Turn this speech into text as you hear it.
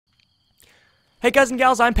Hey guys and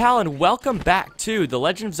gals, I'm Pal, and welcome back to The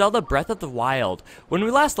Legend of Zelda Breath of the Wild. When we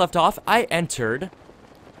last left off, I entered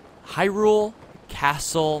Hyrule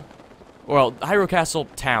Castle, well, Hyrule Castle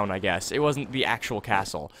Town, I guess. It wasn't the actual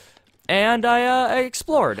castle. And I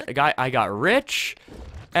explored. I got rich,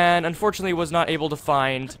 and unfortunately was not able to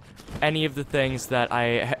find any of the things that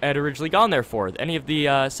I had originally gone there for, any of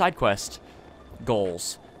the side quest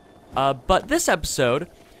goals. But this episode,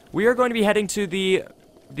 we are going to be heading to the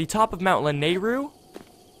top of Mount Lanayru.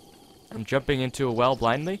 I'm jumping into a well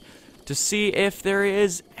blindly to see if there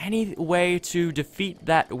is any way to defeat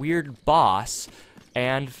that weird boss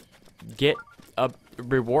and get a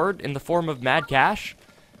reward in the form of mad cash.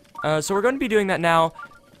 So we're going to be doing that now,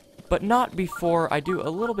 but not before I do a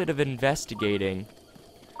little bit of investigating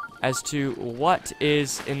as to what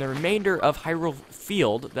is in the remainder of Hyrule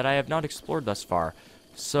Field that I have not explored thus far.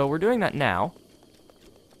 So we're doing that now.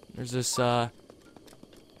 There's this,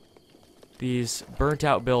 these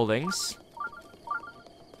burnt-out buildings.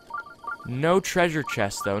 No treasure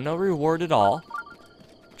chest, though. No reward at all.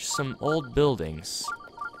 Just some old buildings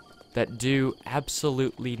that do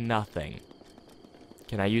absolutely nothing.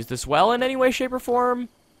 Can I use this well in any way, shape, or form?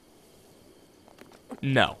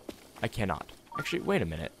 No, I cannot. Actually, wait a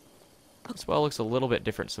minute. This well looks a little bit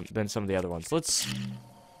different than some of the other ones. Let's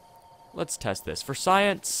test this. For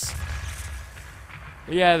science...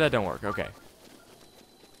 Yeah, that don't work. Okay.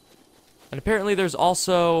 And apparently there's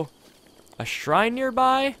also a shrine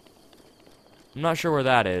nearby. I'm not sure where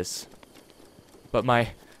that is. But my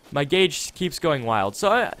gauge keeps going wild.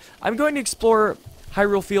 So I'm going to explore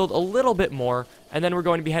Hyrule Field a little bit more, and then we're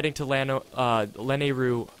going to be heading to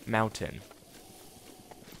Lanayru Mountain.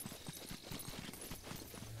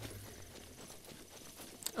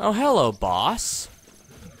 Oh, hello, boss.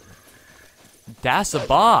 That's a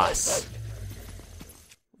boss.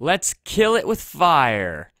 Let's kill it with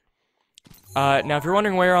fire. Now, if you're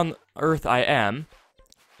wondering where on Earth I am,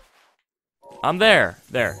 I'm there.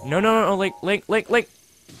 There. No, Link.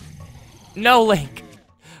 No, Link.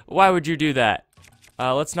 Why would you do that?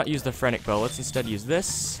 Let's not use the Phrenic Bow. Let's instead use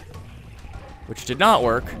this, which did not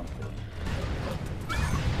work.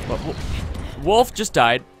 But Wolf just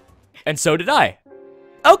died, and so did I.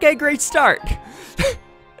 Okay, great start.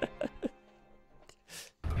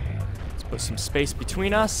 Let's put some space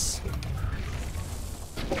between us.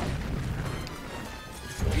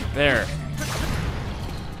 There.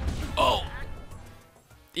 Oh.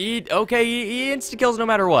 He insta-kills no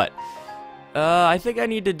matter what. I think I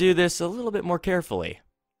need to do this a little bit more carefully.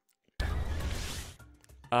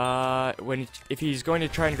 If he's going to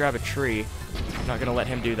try and grab a tree, I'm not gonna let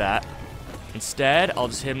him do that. Instead, I'll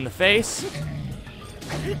just hit him in the face.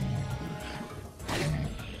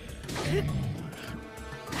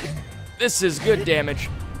 This is good damage.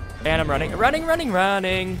 And I'm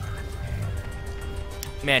running.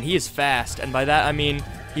 Man, he is fast, and by that I mean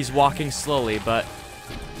he's walking slowly, but...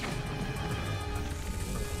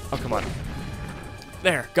 Oh, come on.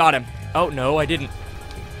 There, got him. Oh, no, I didn't.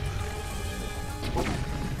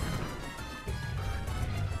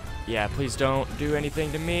 Yeah, please don't do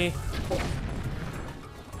anything to me.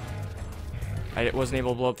 I wasn't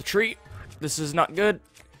able to blow up the tree. This is not good.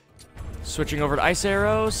 Switching over to ice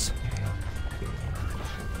arrows.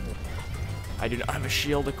 I do not have a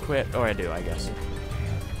shield equipped. Oh, I do, I guess.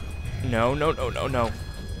 No.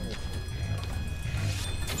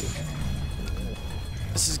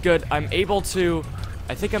 This is good. I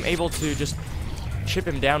think I'm able to just chip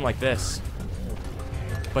him down like this.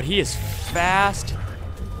 But he is fast.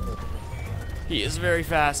 He is very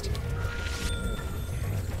fast.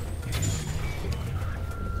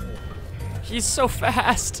 He's so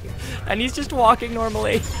fast. And he's just walking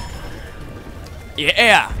normally.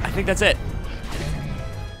 Yeah, I think that's it.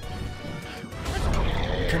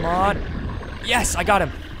 Come on. Yes, I got him.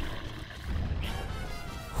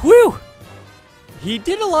 Whew! He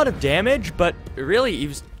did a lot of damage, but really, he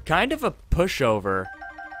was kind of a pushover.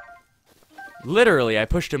 Literally, I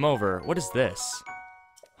pushed him over. What is this?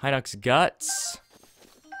 Hinox Guts.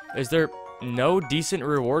 Is there no decent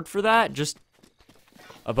reward for that? Just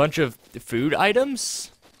a bunch of food items?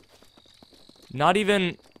 Not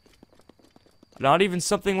even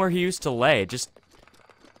something where he used to lay. Just...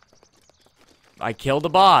 I killed a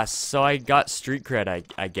boss, so I got street cred,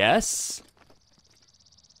 I guess?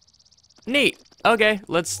 Neat. Okay,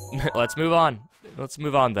 let's move on. Let's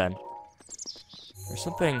move on then. There's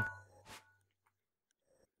something...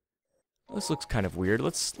 This looks kind of weird.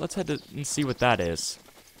 Let's head to and see what that is.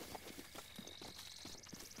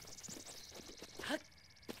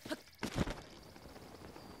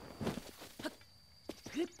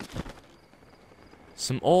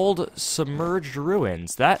 Some old submerged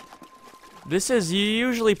ruins. That This is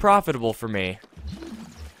usually profitable for me.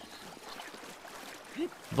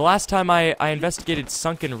 The last time I investigated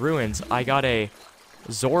sunken ruins, I got a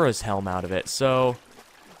Zora's helm out of it, so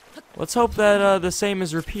let's hope that the same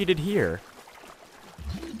is repeated here.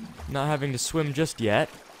 Not having to swim just yet.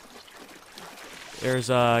 There's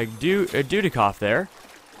a Dudikoff there,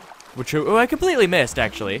 which I completely missed,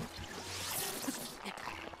 actually.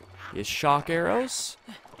 His shock arrows.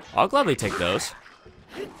 I'll gladly take those.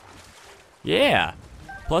 Yeah.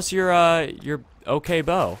 Plus your okay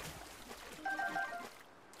bow.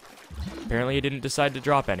 Apparently he didn't decide to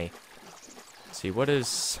drop any. Let's see, what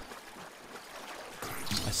is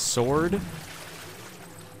a sword?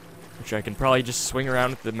 Which I can probably just swing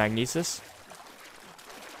around with the magnesis.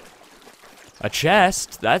 A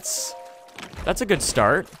chest, that's a good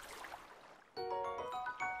start.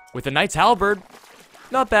 With a knight's halberd.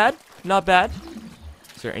 Not bad, not bad.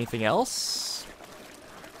 Is there anything else?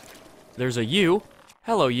 There's a U.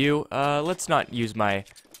 Hello, U. Let's use my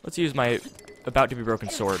about to be broken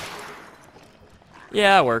sword.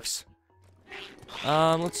 Yeah, it works.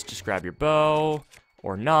 Let's just grab your bow.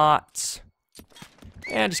 Or not.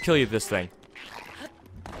 And just kill you with this thing.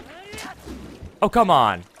 Oh, come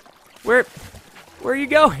on. Where are you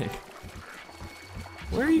going?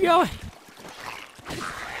 Where are you going?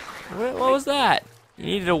 What was that? You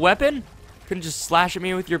needed a weapon? Couldn't just slash at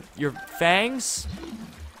me with your fangs?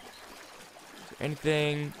 Is there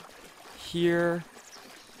anything here?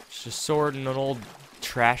 Just a sword and an old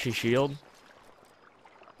trashy shield.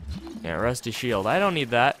 Yeah, rusty shield. I don't need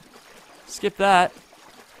that. Skip that.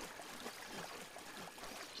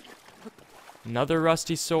 Another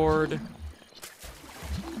rusty sword.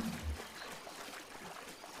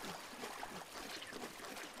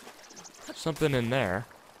 Something in there.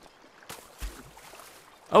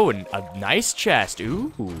 Oh, a nice chest.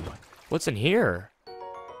 Ooh. What's in here?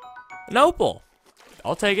 An opal.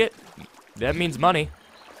 I'll take it. That means money.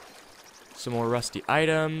 Some more rusty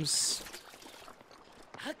items.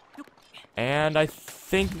 And I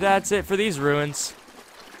think that's it for these ruins.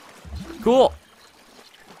 Cool.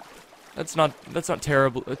 That's not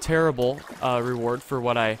terrible. A terrible reward for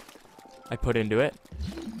what I put into it.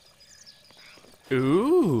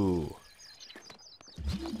 Ooh.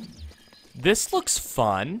 This looks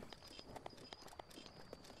fun.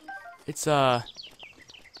 It's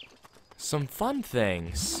some fun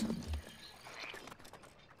things.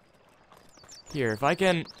 Here, if I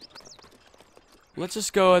can, let's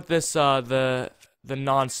just go at this the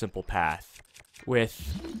non-simple path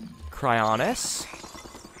with Cryonis.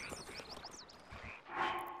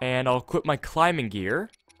 And I'll equip my climbing gear,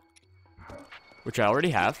 which I already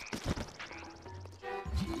have.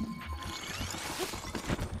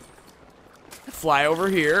 Fly over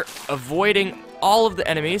here, avoiding all of the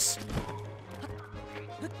enemies.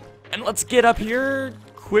 And let's get up here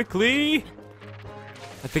quickly.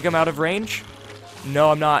 I think I'm out of range. No,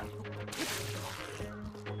 I'm not.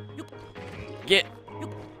 Get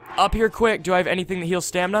up here quick. Do I have anything that heals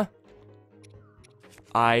stamina?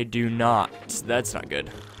 I do not. That's not good.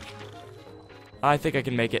 I think I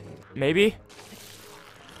can make it. Maybe?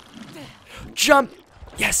 Jump!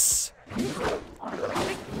 Yes!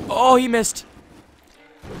 Oh, he missed.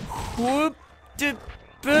 Whoop.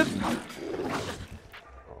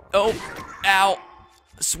 Oh, ow.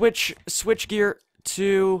 Switch gear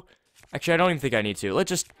to... Actually, I don't even think I need to. Let's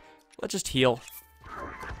just heal.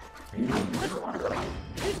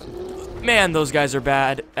 Man, those guys are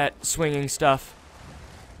bad at swinging stuff.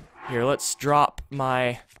 Here, let's drop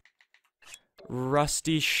my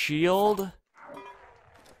rusty shield.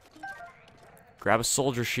 Grab a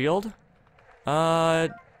soldier shield.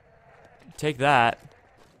 Take that.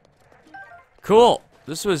 Cool.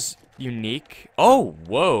 This was unique. Oh,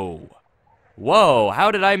 whoa. Whoa,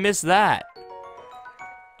 how did I miss that?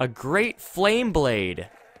 A great flame blade.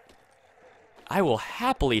 I will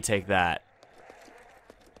happily take that.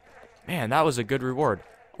 Man, that was a good reward.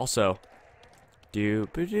 Also,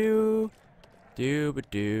 doo-ba-doo,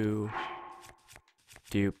 doo-ba-doo,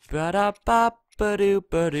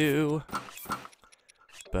 doo-ba-da-bop-ba-doo-ba-doo,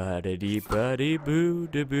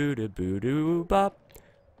 ba-da-dee-ba-dee-boo-da-boo-da-boo-doo-bop,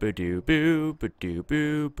 ba-doo-boo,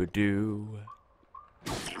 ba-doo-boo, ba-doo.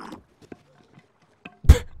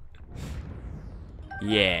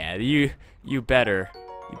 Yeah, you better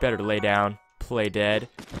lay down, play dead.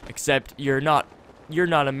 Except you're not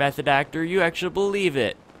a method actor. You actually believe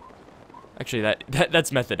it. Actually,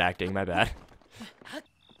 that's method acting. My bad.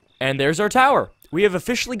 And there's our tower. We have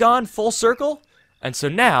officially gone full circle, and so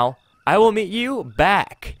now I will meet you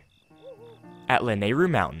back at Lanayru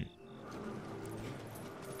Mountain.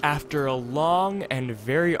 After a long and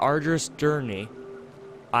very arduous journey,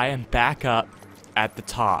 I am back up at the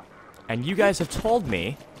top. And you guys have told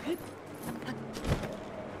me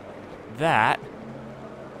that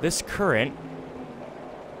this current,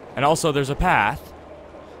 and also there's a path,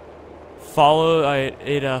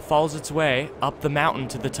 follows its way up the mountain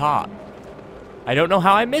to the top. I don't know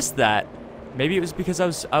how I missed that. Maybe it was because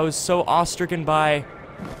I was so awe-stricken by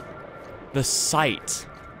the sight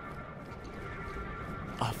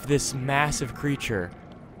of this massive creature.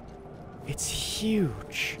 It's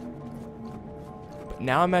huge. But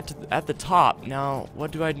now I'm at the top. Now,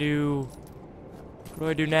 what do I do? What do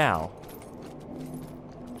I do now?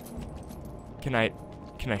 Can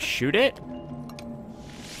I shoot it?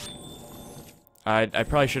 I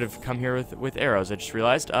probably should have come here with arrows. I just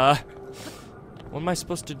realized. What am I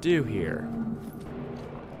supposed to do here?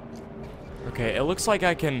 Okay, it looks like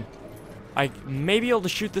I may be able to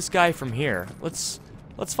shoot this guy from here. Let's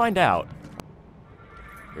find out.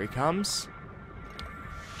 Here he comes.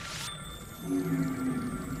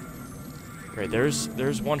 Great,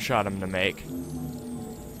 there's one shot I'm gonna make.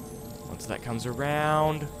 Once that comes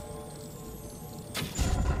around.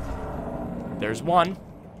 There's one.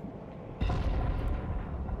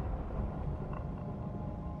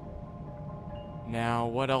 Now,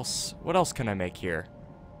 what else can I make here?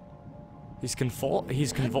 He's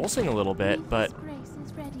convulsing a little bit, but...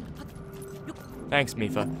 Thanks,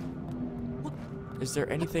 Mifa. Is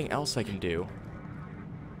there anything else I can do?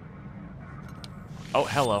 Oh,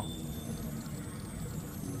 hello.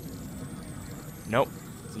 Nope.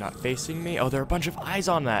 It's not facing me. Oh, there are a bunch of eyes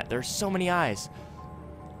on that. There's so many eyes.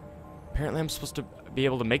 Apparently I'm supposed to be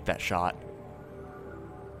able to make that shot.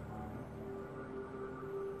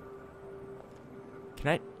 Can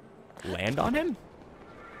I land on him?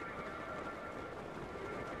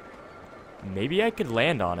 Maybe I could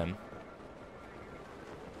land on him.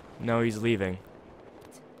 No, he's leaving.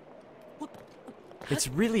 It's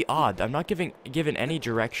really odd. I'm not given any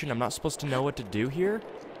direction. I'm not supposed to know what to do here.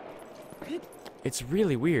 It's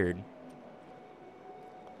really weird.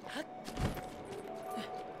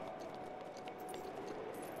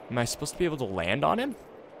 Am I supposed to be able to land on him?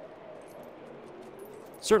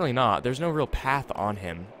 Certainly not. There's no real path on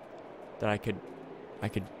him that I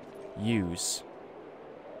could use.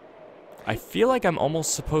 I feel like I'm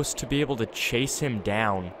almost supposed to be able to chase him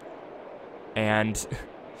down and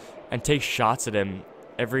take shots at him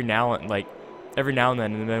every now and then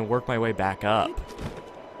and then work my way back up.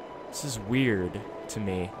 This is weird to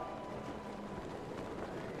me.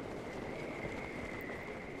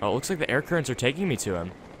 Oh, it looks like the air currents are taking me to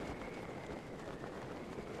him.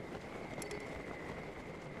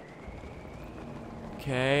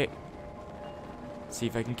 Okay. Let's see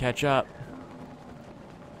if I can catch up.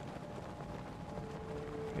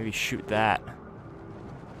 Maybe shoot that.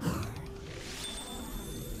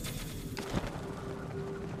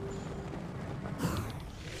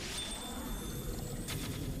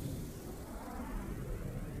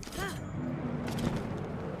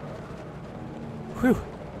 Whew.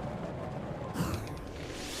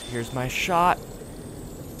 Here's my shot.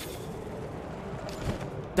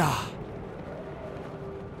 Ah.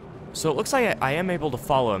 So it looks like I am able to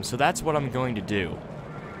follow him, so that's what I'm going to do.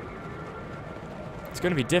 It's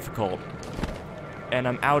going to be difficult, and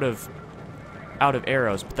I'm out of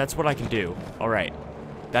arrows, but that's what I can do. All right,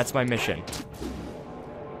 that's my mission.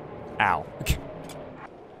 Ow.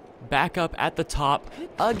 Back up at the top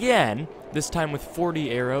again, this time with 40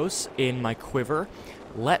 arrows in my quiver.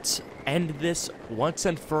 Let's end this once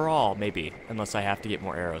and for all, maybe, unless I have to get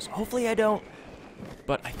more arrows. Hopefully I don't,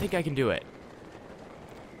 but I think I can do it.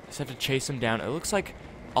 Just have to chase him down. It looks like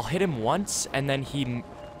I'll hit him once, and then he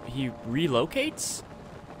relocates?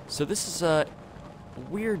 So this is a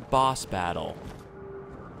weird boss battle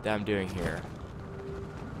that I'm doing here.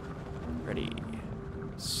 Ready,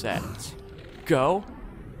 set, go.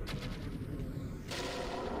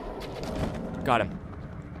 Got him.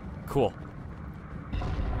 Cool.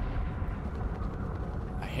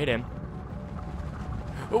 I hit him.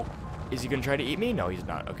 Oh, is he gonna try to eat me? No, he's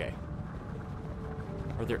not. Okay.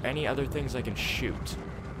 Are there any other things I can shoot?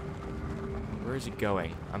 Where is he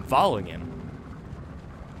going? I'm following him.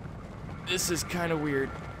 This is kind of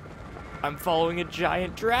weird. I'm following a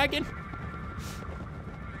giant dragon.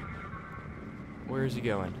 Where is he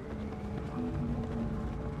going?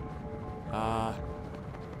 I'm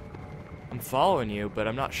following you, but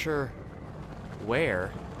I'm not sure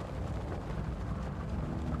where.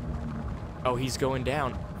 Oh, he's going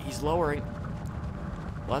down. He's lowering.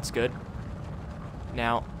 Well, that's good.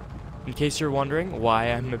 Now, in case you're wondering why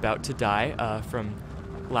I'm about to die from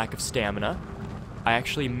lack of stamina, I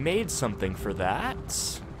actually made something for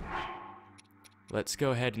that. Let's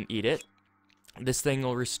go ahead and eat it. This thing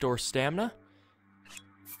will restore stamina.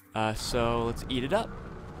 So let's eat it up.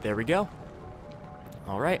 There we go.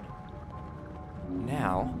 Alright.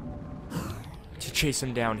 Now, to chase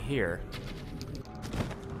him down here.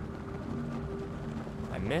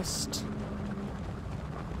 I missed.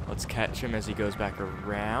 Let's catch him as he goes back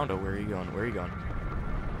around. Oh, where are you going? Where are you going?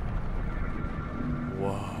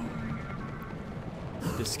 Whoa.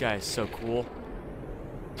 This guy is so cool.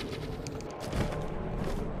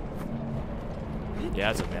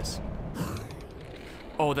 Yeah, that's a miss.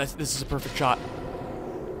 Oh, this is a perfect shot.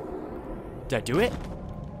 Did I do it?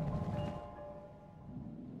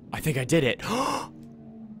 I think I did it.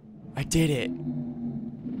 I did it.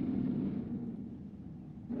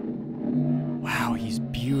 Wow, he's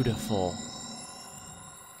beautiful.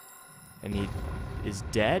 And he is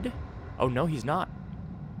dead? Oh, no, he's not.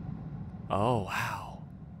 Oh, wow.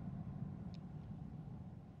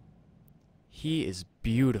 He is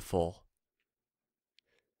beautiful.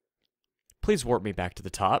 Please warp me back to the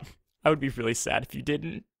top. I would be really sad if you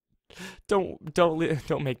didn't.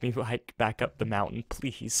 Don't make me hike back up the mountain,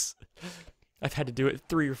 please. I've had to do it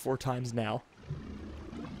 3 or 4 times now.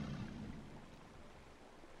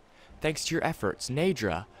 Thanks to your efforts,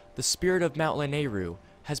 Nadra, the spirit of Mount Lanayru,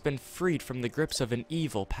 has been freed from the grips of an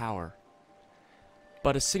evil power.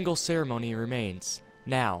 But a single ceremony remains.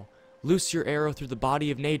 Now, loose your arrow through the body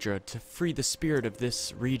of Nadra to free the spirit of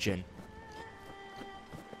this region.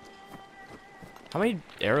 How many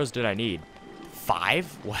arrows did I need?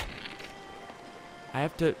 5? What? I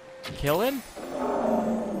have to kill him?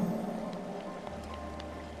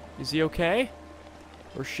 Is he okay?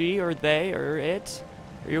 Or she, or they, or it?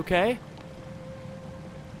 Are you okay?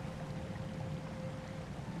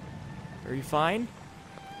 Are you fine?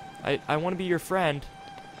 I want to be your friend.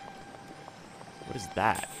 What is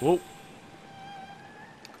that? Whoa.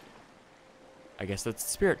 I guess that's the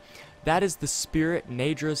spirit. That is the spirit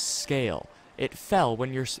Nadra's scale. It fell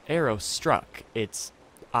when your arrow struck its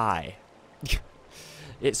eye.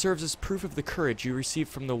 It serves as proof of the courage you received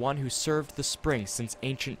from the one who served the spring since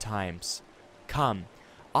ancient times. Come,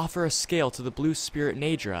 offer a scale to the blue spirit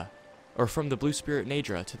Nadra, or from the blue spirit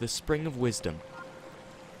Nadra to the spring of wisdom.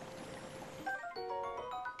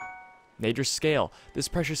 Nadra's scale. This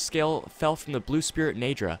precious scale fell from the blue spirit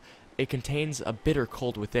Nadra. It contains a bitter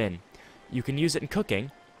cold within. You can use it in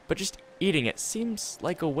cooking, but just eating it seems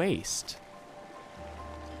like a waste.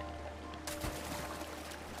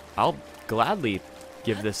 I'll gladly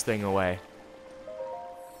give this thing away.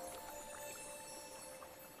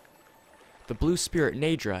 The blue spirit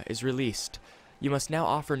Nadra is released. You must now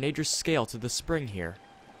offer Nadra's scale to the spring here.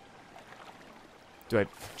 Do I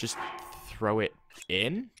just throw it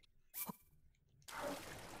in?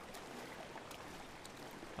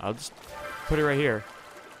 I'll just put it right here.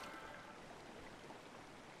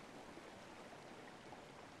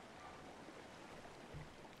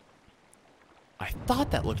 I thought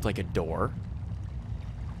that looked like a door.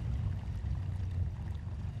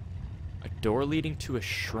 A door leading to a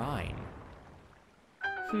shrine.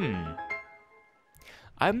 Your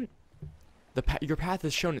path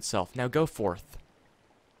has shown itself. Now go forth.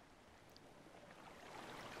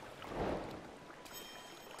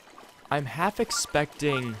 I'm half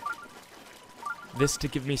expecting this to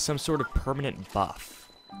give me some sort of permanent buff.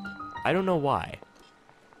 I don't know why.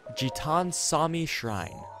 Jitan Sami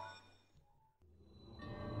Shrine.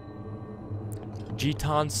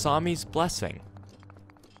 Jitan Sami's Blessing.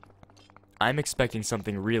 I'm expecting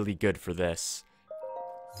something really good for this.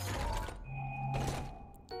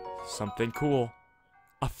 Something cool.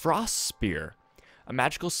 A frost spear. A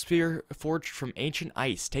magical spear forged from ancient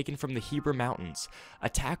ice taken from the Hebra Mountains.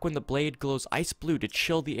 Attack when the blade glows ice blue to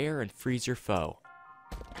chill the air and freeze your foe.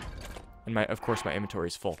 And of course my inventory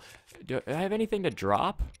is full. Do I have anything to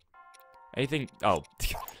drop? Anything? Oh,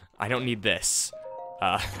 I don't need this.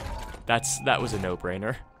 That was a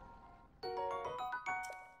no-brainer.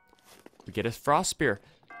 We get a frost spear.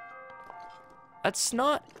 That's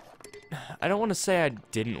not... I don't want to say I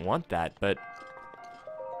didn't want that, but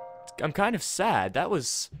I'm kind of sad. That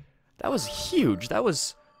was huge. That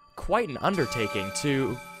was quite an undertaking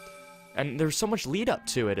to... And there's so much lead up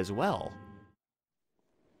to it as well.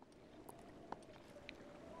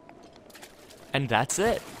 And that's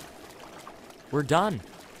it. We're done.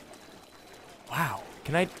 Wow.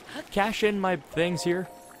 Can I cash in my things here?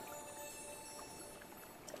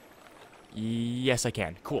 Yes, I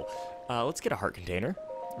can. Cool. Let's get a heart container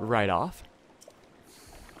right off.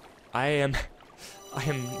 I am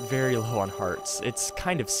very low on hearts. It's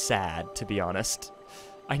kind of sad, to be honest.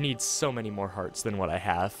 I need so many more hearts than what I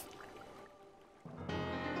have.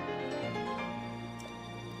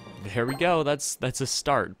 There we go. That's a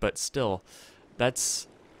start, but still,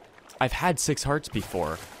 I've had 6 hearts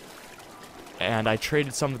before. And I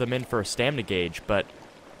traded some of them in for a stamina gauge, but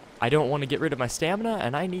I don't want to get rid of my stamina,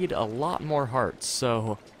 and I need a lot more hearts.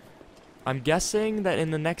 So I'm guessing that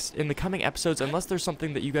in the coming episodes, unless there's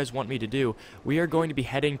something that you guys want me to do, we are going to be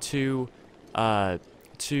heading to I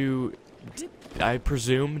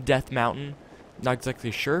presume Death Mountain. Not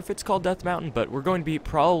exactly sure if it's called Death Mountain, but we're going to be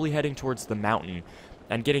probably heading towards the mountain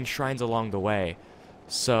and getting shrines along the way.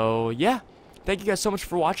 So yeah. Thank you guys so much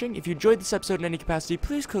for watching. If you enjoyed this episode in any capacity,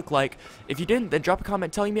 please click like. If you didn't, then drop a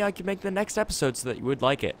comment telling me I can make the next episode so that you would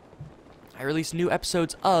like it. I release new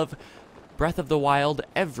episodes of Breath of the Wild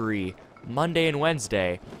every Monday and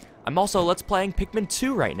Wednesday. I'm also Let's Playing Pikmin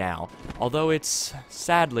 2 right now, although it's,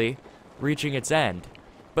 sadly, reaching its end.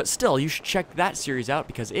 But still, you should check that series out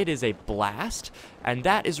because it is a blast, and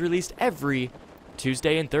that is released every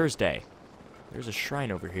Tuesday and Thursday. There's a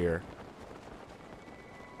shrine over here.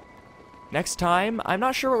 Next time, I'm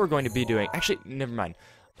not sure what we're going to be doing. Actually, never mind.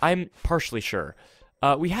 I'm partially sure.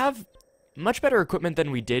 We have much better equipment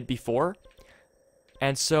than we did before.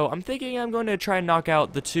 And so I'm thinking I'm going to try and knock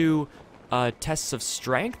out the 2 tests of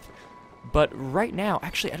strength. But right now,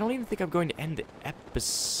 actually, I don't even think I'm going to end the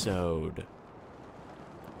episode.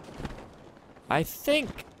 I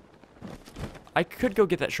think I could go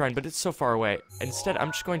get that shrine, but it's so far away. Instead,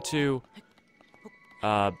 I'm just going to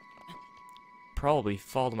probably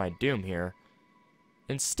fall to my doom here.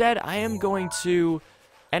 Instead, I am going to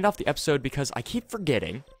end off the episode because I keep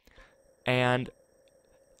forgetting, and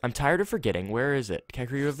I'm tired of forgetting. Where is it?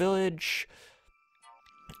 Kakariko Village.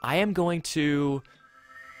 I am going to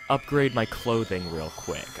upgrade my clothing real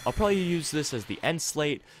quick. I'll probably use this as the end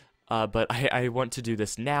slate, but I want to do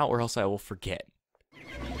this now or else I will forget.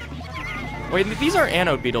 Wait, these aren't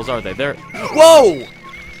anode beetles, are they? They're... Whoa!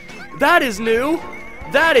 That is new!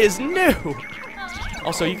 That is new!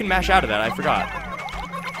 Also, you can mash out of that, I forgot.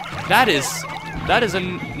 That is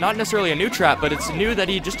not necessarily a new trap, but it's new that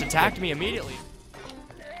he just attacked me immediately.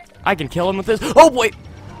 I can kill him with this. Oh, wait!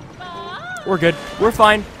 We're good. We're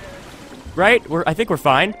fine. Right? I think we're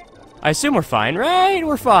fine. I assume we're fine, right?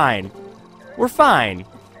 We're fine. We're fine.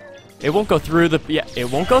 It won't go through the... Yeah,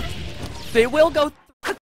 it won't go... It will go...